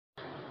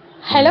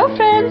Hello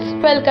friends,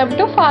 welcome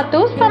to Fathu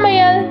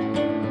Samayal.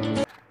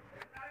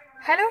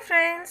 Hello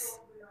friends,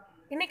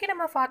 இன்றைக்கி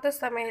நம்ம ஃபாத்து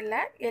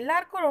சமையலில்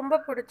எல்லாருக்கும் ரொம்ப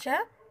பிடிச்ச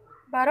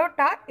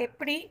பரோட்டா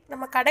எப்படி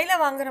நம்ம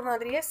கடையில் வாங்குற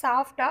மாதிரியே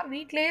சாஃப்டாக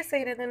வீட்டிலேயே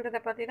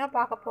செய்கிறதுன்றதை பற்றி தான்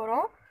பார்க்க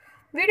போகிறோம்.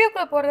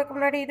 வீடியோக்குள்ளே போகிறதுக்கு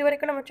முன்னாடி இது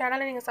வரைக்கும் நம்ம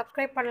சேனலை நீங்கள்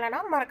சப்ஸ்கிரைப்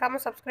பண்ணலைன்னா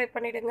மறக்காமல் சப்ஸ்கிரைப்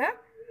பண்ணிவிடுங்க.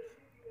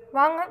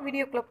 வாங்க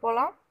வீடியோக்குள்ளே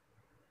போகலாம்.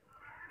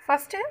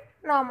 ஃபஸ்ட்டு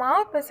நான்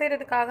மாவு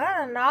பிசைகிறதுக்காக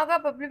நாகா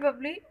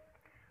பப்ளி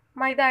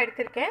மைதா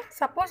எடுத்திருக்கேன்.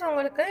 சப்போஸ்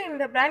உங்களுக்கு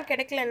இந்த பிராண்ட்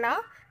கிடைக்கலன்னா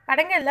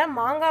கடைகளில்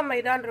மாங்காய்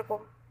மைதான்னு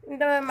இருக்கும்.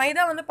 இந்த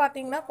மைதா வந்து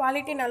பார்த்திங்கன்னா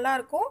குவாலிட்டி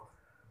நல்லாயிருக்கும்,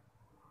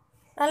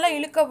 நல்லா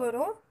இழுக்க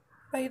வரும்.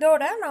 இப்போ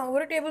இதோட நான்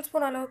 1 டேபிள்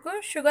ஸ்பூன் அளவுக்கு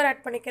சுகர்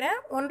ஆட் பண்ணிக்கிறேன்,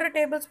 1.5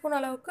 டேபிள் ஸ்பூன்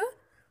அளவுக்கு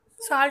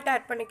சால்ட்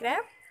ஆட்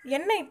பண்ணிக்கிறேன்.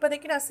 எண்ணெய்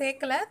இப்போதைக்கு நான்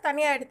சேர்க்கலை,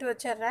 தனியாக எடுத்து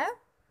வச்சிட்றேன்.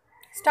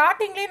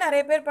 ஸ்டார்டிங்லேயே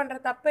நிறைய பேர் பண்ணுற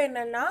தப்பு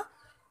என்னென்னா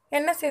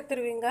எண்ணெய்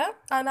சேர்த்துருவீங்க,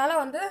 அதனால்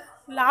வந்து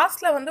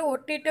லாஸ்ட்டில் வந்து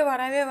ஒட்டிட்டு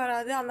வரவே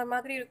வராது, அந்த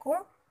மாதிரி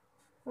இருக்கும்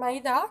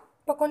மைதா.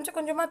 இப்போ கொஞ்சம்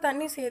கொஞ்சமாக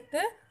தண்ணி சேர்த்து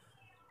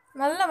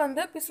நல்லா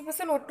வந்து பிசு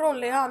பிசுன்னு ஒட்டுறோம்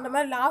இல்லையா, அந்த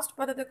மாதிரி லாஸ்ட்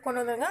பதத்துக்கு கொண்டு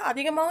வந்துடுங்க.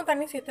 அதிகமாகவும்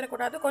தண்ணி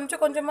சேர்த்துடக்கூடாது,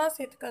 கொஞ்சம் கொஞ்சமாக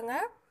சேர்த்துக்கோங்க.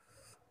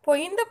 இப்போ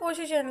இந்த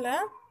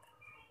பொசிஷனில்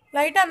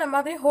லைட்டாக அந்த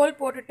மாதிரி ஹோல்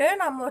போட்டுட்டு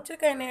நம்ம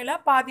வச்சுருக்க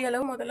எண்ணெயில் பாதி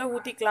அளவு முதல்ல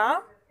ஊற்றிக்கலாம்.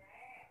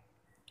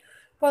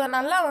 இப்போ அதை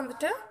நல்லா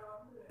வந்துட்டு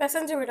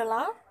பிசைஞ்சு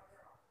விடலாம்.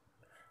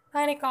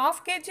 நான் இன்றைக்கி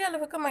 1/2 kg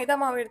அளவுக்கு மைதா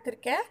மாவு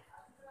எடுத்திருக்கேன்.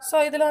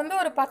 ஸோ இதில் வந்து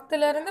ஒரு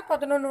 10லேருந்து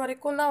 11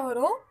 வரைக்கும் தான்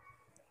வரும்.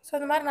 ஸோ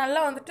இந்த மாதிரி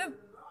நல்லா வந்துட்டு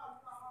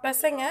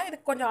பிசைங்க.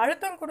 இதுக்கு கொஞ்சம்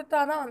அழுத்தம்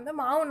கொடுத்தா தான் வந்து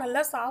மாவு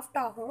நல்லா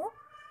சாஃப்டாகும்.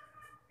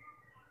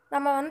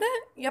 நம்ம வந்து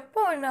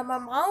எப்போ நம்ம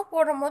மாவு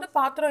போடும் போது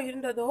பாத்திரம்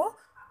இருந்ததோ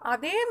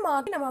அதே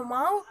மாதிரி நம்ம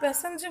மாவு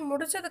பிசைஞ்சு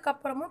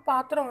முடிச்சதுக்கப்புறமும்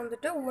பாத்திரம்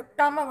வந்துட்டு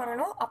ஒட்டாமல்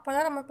வரணும். அப்போ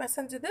தான் நம்ம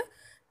பிசைஞ்சது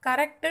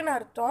கரெக்டுன்னு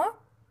அர்த்தம்.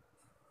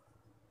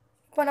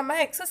 இப்போ நம்ம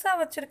எக்ஸஸாக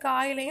வச்சுருக்க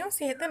ஆயிலையும்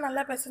சேர்த்து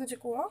நல்லா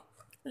பிசைஞ்சுக்குவோம்.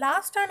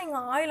 லாஸ்ட்டாக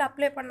நீங்கள் ஆயில்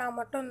அப்ளை பண்ணால்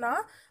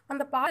மட்டும்தான்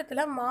அந்த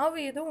பாத்திரத்தில் மாவு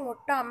எதுவும்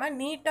ஒட்டாமல்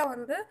நீட்டாக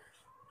வந்து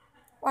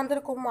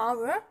வந்திருக்கும்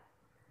மாவு.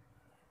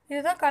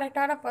 இதுதான்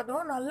கரெக்டான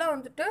பதம். நல்லா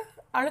வந்துட்டு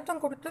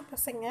அழுத்தம் கொடுத்து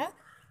பிசைங்க.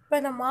 இப்போ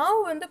இந்த மாவு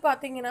வந்து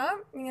பார்த்திங்கன்னா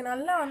நீங்கள்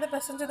நல்லா வந்து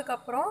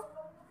பிசைஞ்சதுக்கப்புறம்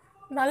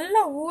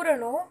நல்லா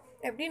ஊறணும்.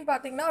 எப்படின்னு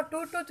பார்த்தீங்கன்னா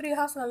 2 to 3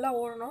 hours நல்லா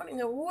ஊறணும்.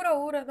 நீங்கள்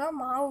ஊற தான்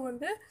மாவு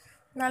வந்து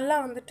நல்லா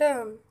வந்துட்டு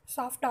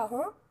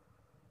சாஃப்டாகும்.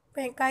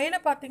 இப்போ என்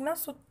கையில் பார்த்திங்கன்னா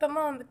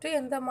சுத்தமாக வந்துட்டு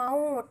எந்த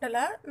மாவும்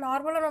ஒட்டலை.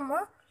 நார்மலாக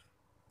நம்ம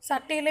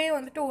சட்டிலையும்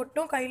வந்துட்டு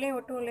ஒட்டும், கையிலையும்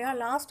ஒட்டும் இல்லையா,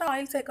 லாஸ்ட்டாக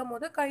ஆயில் சேர்க்கும்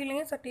போது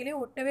கையிலையும்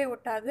சட்டிலையும் ஒட்டவே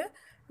ஒட்டாது.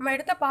 நம்ம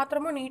எடுத்த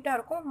பாத்திரமும் நீட்டாக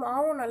இருக்கும்,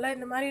 மாவும் நல்லா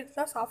இந்த மாதிரி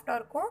தான் சாஃப்டாக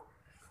இருக்கும்.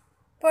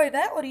 இப்போ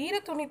இதை ஒரு ஈர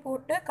துணி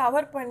போட்டு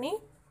கவர் பண்ணி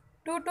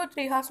 2 to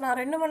 3 hours, நான்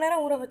 2 மணி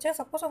நேரம் ஊற வச்சேன்.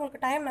 சப்போஸ்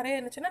உங்களுக்கு டைம் நிறைய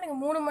இருந்துச்சுன்னா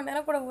நீங்கள் 3 மணி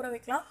நேரம் கூட ஊற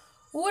வைக்கலாம்.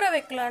 ஊற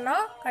வைக்கலன்னா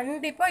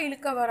கண்டிப்பாக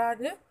இழுக்க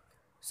வராது.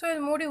 ஸோ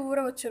இது மூடி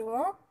ஊற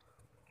வச்சுருவோம்.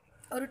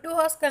 ஒரு 2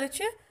 hours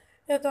கழித்து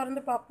இதை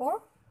திறந்து பார்ப்போம்.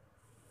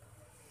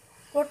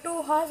 ஒரு 2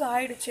 hours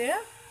ஆயிடுச்சு.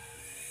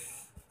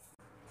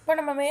 இப்போ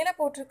நம்ம மேலே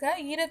போட்டிருக்க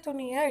ஈர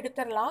துணியை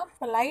எடுத்துடலாம்.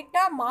 இப்போ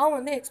லைட்டாக மாவு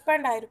வந்து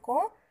எக்ஸ்பேண்ட்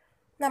ஆகிருக்கும்.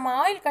 நம்ம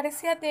ஆயில்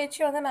கடைசியாக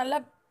தேய்ச்சி வந்து நல்லா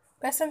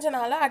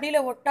பிசைஞ்சனால அடியில்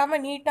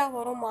ஒட்டாமல் நீட்டாக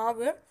வரும்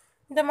மாவு.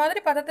 இந்த மாதிரி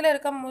பதத்தில்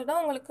இருக்கும்போது தான்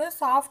உங்களுக்கு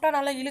சாஃப்டாக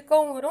நல்லா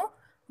இழுக்கவும் வரும்,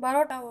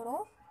 பரோட்டா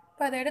வரும்.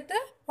 இப்போ அதை எடுத்து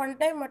 1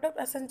 டைம் மட்டும்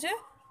பிசைஞ்சு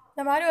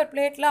இந்த மாதிரி ஒரு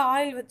பிளேட்டில்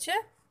ஆயில் வச்சு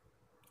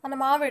அந்த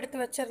மாவை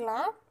எடுத்து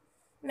வச்சிடலாம்.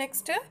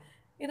 நெக்ஸ்ட்டு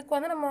இதுக்கு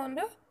வந்து நம்ம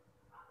வந்து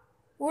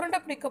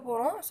உருண்டை பிடிக்க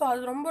போகிறோம். ஸோ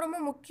அது ரொம்ப ரொம்ப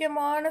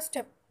முக்கியமான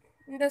ஸ்டெப்.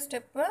 இந்த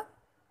ஸ்டெப்பு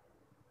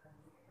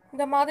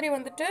இந்த மாதிரி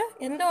வந்துட்டு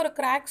எந்த ஒரு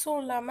கிராக்ஸும்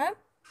இல்லாமல்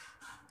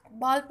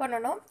பால்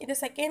பண்ணணும். இது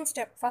செகண்ட்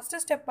ஸ்டெப். ஃபஸ்ட்டு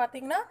ஸ்டெப்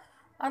பார்த்திங்கன்னா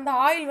அந்த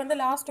ஆயில் வந்து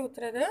லாஸ்ட்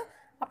ஊற்றுறது,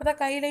 அப்போ தான்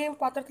கையிலையும்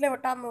பாத்திரத்துலேயும்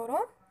ஒட்டாமல்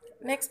வரும்.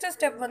 நெக்ஸ்ட்டு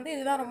ஸ்டெப் வந்து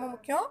இதுதான் ரொம்ப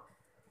முக்கியம்,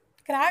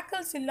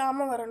 கிராக்கிள்ஸ்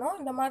இல்லாமல் வரணும்.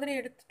 இந்த மாதிரி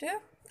எடுத்துகிட்டு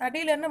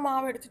அடியிலேருந்து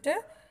மாவு எடுத்துகிட்டு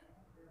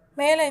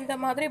மேலே இந்த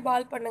மாதிரி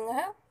பால்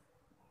பண்ணுங்கள்.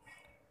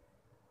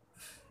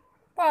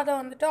 இப்போ அதை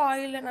வந்துட்டு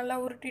ஆயிலில் நல்லா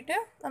உருட்டிட்டு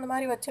அந்த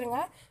மாதிரி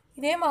வச்சுருங்க.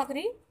 இதே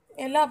மாதிரி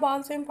எல்லா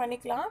பால்ஸையும்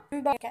பண்ணிக்கலாம்.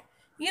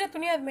 ஈர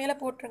துணி அது மேலே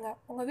போட்டுருங்க.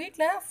 உங்கள்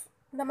வீட்டில்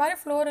இந்த மாதிரி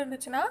ஃப்ளோர்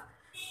இருந்துச்சுன்னா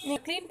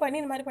நீங்கள் க்ளீன் பண்ணி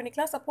இந்த மாதிரி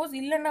பண்ணிக்கலாம். சப்போஸ்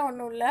இல்லைன்னா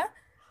ஒன்றும் இல்லை,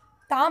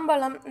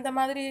 தாம்பலம் இந்த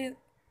மாதிரி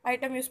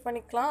ஐட்டம் யூஸ்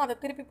பண்ணிக்கலாம். அதை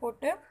திருப்பி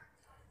போட்டு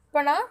இப்போ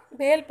நான்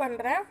பேல்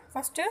பண்ணுறேன்.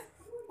 ஃபஸ்ட்டு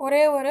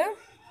ஒரே ஒரு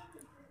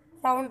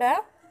ரவுண்டை,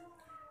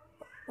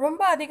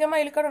 ரொம்ப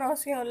அதிகமாக இழுக்கணும்னு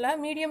அவசியம் இல்லை,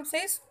 மீடியம்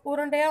சைஸ்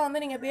உருண்டையாக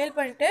வந்து நீங்கள் பேல்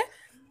பண்ணிவிட்டு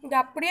இதை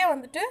அப்படியே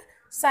வந்துட்டு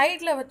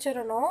சைடில்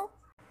வச்சிடணும்.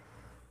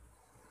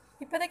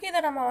 இப்போதைக்கு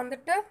இதை நம்ம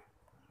வந்துட்டு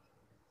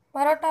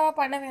பரோட்டாவாக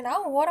பண்ண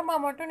வேணாம், ஓரமாக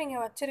மட்டும்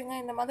நீங்கள் வச்சுருங்க.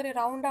 இந்த மாதிரி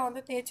ரவுண்டாக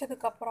வந்து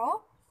தேய்ச்சதுக்கப்புறம்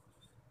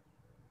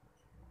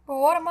இப்போ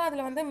ஓரமாக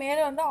அதில் வந்து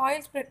மேலே வந்து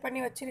ஆயில் ஸ்ப்ரெட்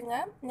பண்ணி வச்சுருங்க.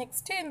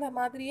 நெக்ஸ்ட்டு இந்த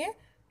மாதிரியே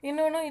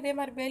இன்னொன்றும் இதே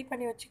மாதிரி பேல்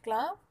பண்ணி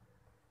வச்சுக்கலாம்.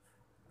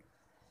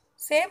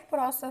 சேம்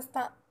ப்ராசஸ்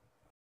தான்.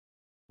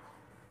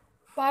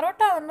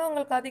 பரோட்டா வந்து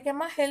உங்களுக்கு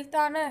அதிகமாக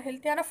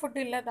ஹெல்த்தியான ஃபுட்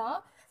இல்லை தான்,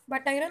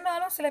 பட்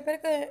இருந்தாலும் சில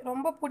பேருக்கு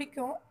ரொம்ப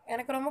பிடிக்கும்,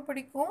 எனக்கு ரொம்ப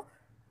பிடிக்கும்.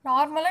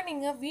 நார்மலாக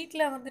நீங்கள்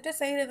வீட்டில் வந்துட்டு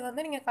செய்கிறது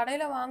வந்து நீங்கள்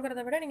கடையில்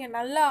வாங்குறத விட நீங்கள்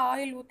நல்லா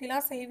ஆயில்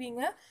ஊற்றிலாம்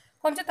செய்வீங்க,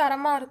 கொஞ்சம்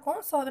தரமாக இருக்கும்.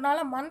 ஸோ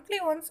அதனால் மந்த்லி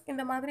ஒன்ஸ்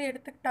இந்த மாதிரி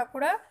எடுத்துக்கிட்டால்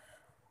கூட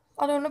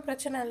அது ஒன்றும்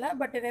பிரச்சனை இல்லை.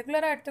 பட்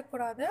ரெகுலராக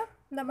எடுத்துக்கூடாது.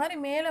 இந்த மாதிரி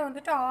மேலே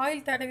வந்துட்டு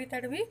ஆயில்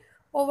தடவி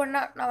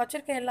ஒவ்வொன்றா நான்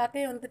வச்சுருக்க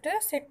எல்லாத்தையும் வந்துட்டு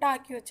செட்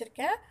ஆக்கி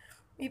வச்சுருக்கேன்.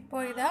 இப்போ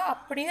இதை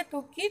அப்படியே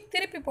தூக்கி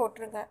திருப்பி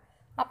போட்டுருங்க.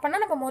 அப்போனா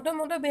நம்ம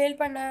முத பேல்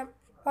பண்ண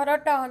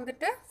பரோட்டா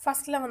வந்துட்டு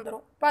ஃபஸ்ட்டில்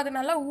வந்துடும். இப்போ அது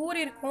நல்லா ஊறி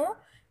இருக்கும்,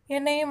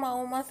 எண்ணெயும்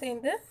மாவுமா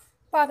சேர்ந்து.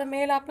 இப்போ அதை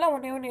மேலாப்பில்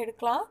ஒன்று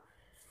எடுக்கலாம்.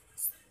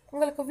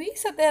 உங்களுக்கு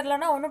வீச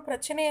தேரலைன்னா ஒன்றும்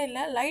பிரச்சனையே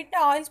இல்லை.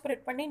 லைட்டாக ஆயில்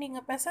ஸ்ப்ரெட் பண்ணி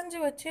நீங்கள் பிசைஞ்சு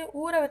வச்சு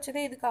ஊற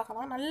வச்சதே இதுக்காக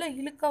தான். நல்லா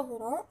இழுக்க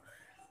வரும்,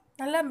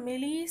 நல்லா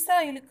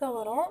மெலிசாக இழுக்க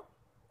வரும்.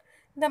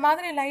 இந்த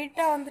மாதிரி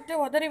லைட்டாக வந்துட்டு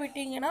உதறி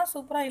விட்டீங்கன்னா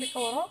சூப்பராக இழுக்க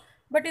வரும்.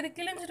 பட் இது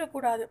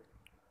கிழிஞ்சிடக்கூடாது.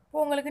 இப்போ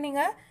உங்களுக்கு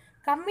நீங்கள்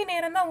கம்மி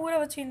நேரம் தான் ஊற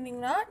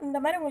வச்சுருந்தீங்கன்னா இந்த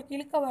மாதிரி உங்களுக்கு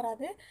இழுக்க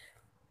வராது.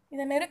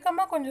 இதை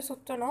நெருக்கமாக கொஞ்சம்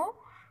சுற்றணும்.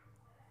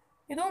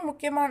 இதுவும்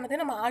முக்கியமானது,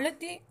 நம்ம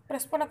அழுத்தி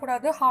ப்ரெஸ்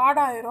பண்ணக்கூடாது,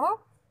 ஹார்டாயிரும்.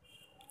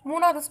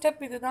 3வது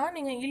ஸ்டெப் இது தான்.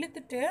 நீங்கள்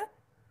இழுத்துட்டு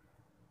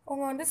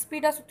உங்கள்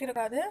ஸ்பீடாக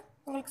சுற்றிருக்காது.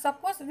 உங்களுக்கு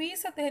சப்போஸ்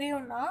வீச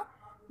தெரியும்னா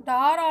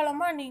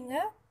தாராளமாக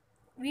நீங்கள்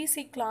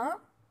வீசிக்கலாம்.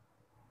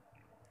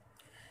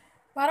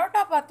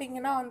 பரோட்டா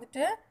பார்த்தீங்கன்னா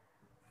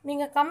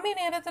நீங்கள் கம்மி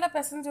நேரத்தில்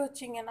பிசைஞ்சு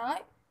வச்சிங்கன்னா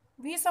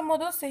வீசும்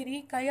போதும் சரி,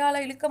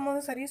 கையால் இழுக்கும்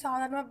போதும் சரி,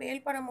 சாதாரணமாக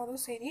பேல் பண்ணும்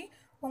போதும் சரி,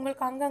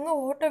 உங்களுக்கு அங்கங்கே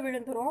ஓட்டை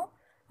விழுந்துடும்.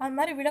 அது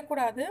மாதிரி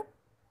விடக்கூடாது.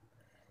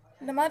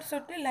 இந்த மாதிரி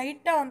சுட்டு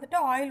லைட்டாக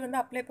ஆயில்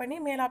அப்ளை பண்ணி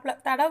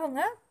மேலாப்பில்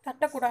தடவுங்க,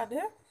 தட்டக்கூடாது.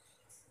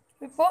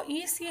 இப்போது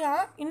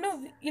ஈஸியாக இன்னும்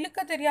இழுக்க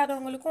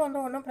தெரியாதவங்களுக்கும்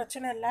ஒன்றும்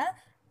பிரச்சனை இல்லை.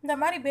 இந்த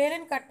மாதிரி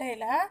பேலின்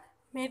கட்டையில்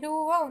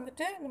மெதுவாக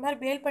இந்த மாதிரி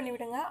பேல் பண்ணி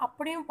விடுங்க.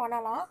 அப்படியும்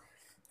பண்ணலாம்,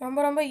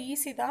 ரொம்ப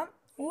ஈஸி தான்.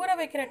 ஊற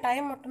வைக்கிற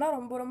டைம் மட்டும்தான்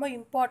ரொம்ப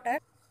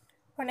இம்பார்ட்டன்ட்.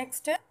 இப்போ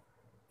நெக்ஸ்ட்டு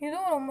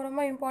இதுவும்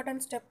ரொம்ப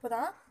இம்பார்ட்டன்ட் ஸ்டெப்பு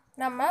தான்.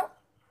 நம்ம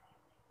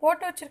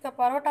போட்டு வச்சுருக்க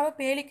பரோட்டாவை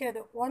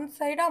பேலிக்கிறது ஒன்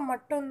சைடாக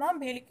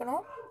மட்டும்தான்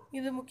பேலிக்கணும்.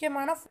 இது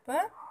முக்கியமான ஸ்டெப்பு.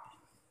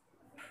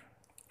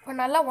 இப்போ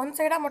நல்லா ஒன்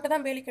சைடாக மட்டும்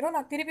தான் பேலிக்கணும்.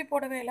 நான் திருப்பி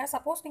போடவே இல்லை.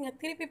 சப்போஸ் நீங்கள்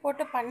திருப்பி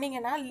போட்டு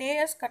பண்ணிங்கன்னா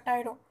லேயர்ஸ் கட்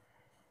ஆகிடும்.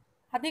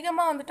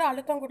 அதிகமாக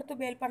அழுத்தம் கொடுத்து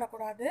பேல்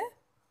பண்ணக்கூடாது.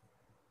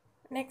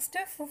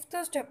 நெக்ஸ்ட்டு 5th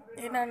ஸ்டெப்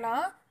என்னென்னா,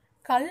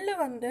 கல்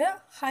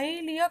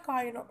ஹைலியாக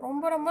காயணும்.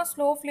 ரொம்ப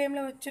ஸ்லோ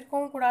ஃப்ளேமில்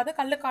வச்சுருக்கவும் கூடாது,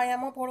 கல்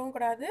காயாமல் போடவும்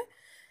கூடாது.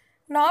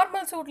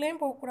 நார்மல்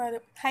சூட்லேயும் போகக்கூடாது.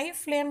 ஹை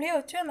ஃப்ளேம்லேயே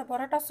வச்சு அந்த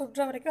பரோட்டா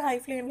சுடுற வரைக்கும் ஹை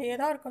ஃப்ளேம்லேயே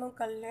தான் இருக்கணும்.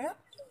 கல்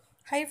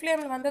ஹை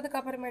ஃப்ளேமில் வந்ததுக்கு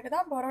அப்புறமேட்டு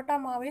தான் பரோட்டா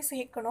மாவே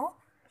சேர்க்கணும்.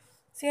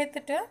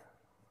 சேர்த்துட்டு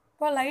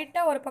இப்போ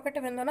லைட்டாக ஒரு பக்கெட்டு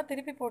வெந்தோன்னா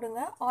திருப்பி போடுங்க,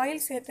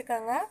 ஆயில்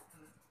சேர்த்துக்கங்க.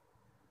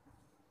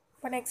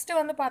 இப்போ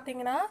நெக்ஸ்ட்டு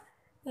பார்த்தீங்கன்னா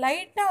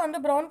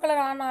லைட்டாக ப்ரௌன்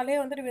கலர் ஆனாலே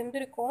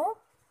வெந்திருக்கும்.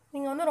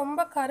 நீங்கள்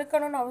ரொம்ப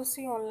கருக்கணும்னு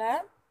அவசியம் இல்லை.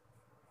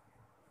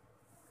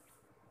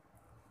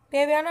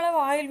 தேவையான அளவு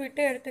ஆயில்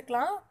விட்டு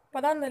எடுத்துக்கலாம். இப்போ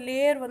தான் அந்த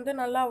லேயர்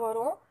நல்லா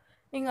வரும்.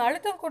 நீங்கள்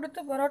அழுத்தம் கொடுத்து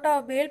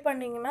பரோட்டாவை பேல்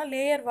பண்ணிங்கன்னா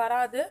லேயர்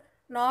வராது,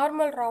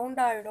 நார்மல் ரவுண்ட்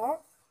ஆகிடும்.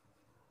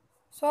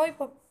 ஸோ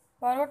இப்போ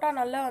பரோட்டா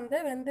நல்லா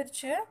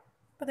வெந்துருச்சு.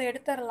 இப்போ இதை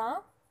எடுத்துடலாம்.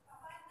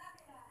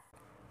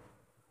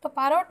 இப்போ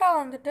பரோட்டா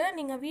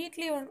நீங்கள்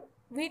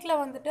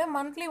வீட்டில்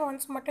மந்த்லி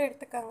ஒன்ஸ் மட்டும்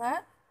எடுத்துக்கோங்க.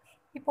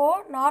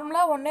 இப்போது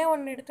நார்மலாக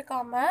ஒன்று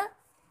எடுத்துக்காமல்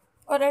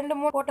ஒரு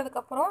 2-3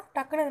 போட்டதுக்கப்புறம்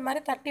டக்குன்னு இது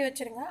மாதிரி தட்டி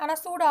வச்சுருங்க.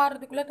 ஆனால் சூடு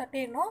ஆறுறதுக்குள்ளே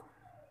தட்டிடணும்.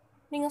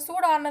 நீங்கள்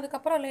சூடு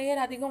ஆறுனதுக்கப்புறம்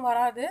லேயர் அதிகம்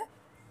வராது.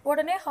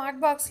 உடனே ஹாட்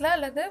பாக்ஸில்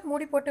அல்லது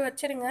மூடி போட்டு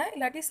வச்சுருங்க,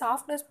 இல்லாட்டி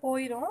சாஃப்ட்னஸ்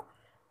போயிடும்.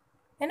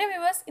 என்ன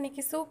வியூவர்ஸ்,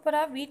 இன்றைக்கி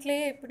சூப்பராக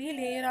வீட்டிலேயே எப்படி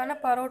லேயரான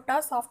பரோட்டா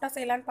சாஃப்டாக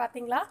செய்யலான்னு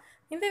பார்த்தீங்களா?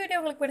 இந்த வீடியோ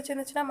உங்களுக்கு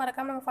பிடிச்சிருந்துச்சுன்னா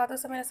மறக்காமல் நம்ம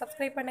ஃபாதர் சமையலை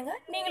சப்ஸ்கிரைப் பண்ணுங்கள்.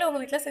 நீங்களும்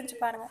உங்கள் வீட்டில் செஞ்சு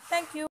பாருங்கள்.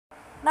 தேங்க்யூ.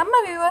 நம்ம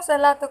வியூவர்ஸ்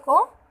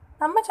எல்லாத்துக்கும்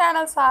நம்ம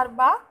சேனல்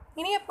சார்பாக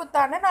இனிய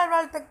புத்தாண்டு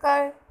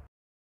நல்வாழ்த்துக்கள்.